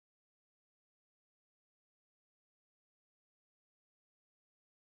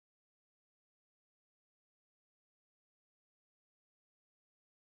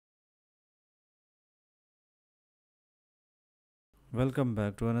Welcome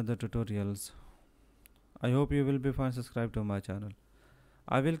back to another tutorials. I hope you will be fine. Subscribe to my channel.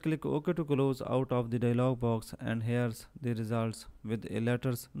 I will click OK to close out of the dialog box, and here's the results with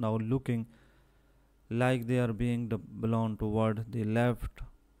letters now looking like they are being blown toward the left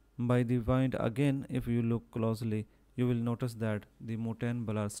by the wind. Again, if you look closely, you will notice that the mountain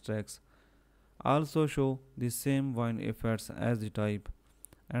blur strokes also show the same wind effects as the type,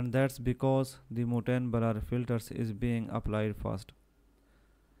 and that's because the mountain blur filters is being applied first,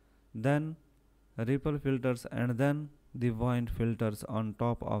 then ripple filters, and then the wind filters on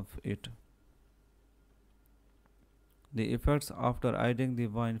top of it. The effects after adding the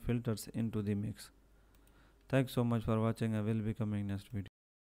wind filters into the mix. Thanks so much for watching. I will be coming next video.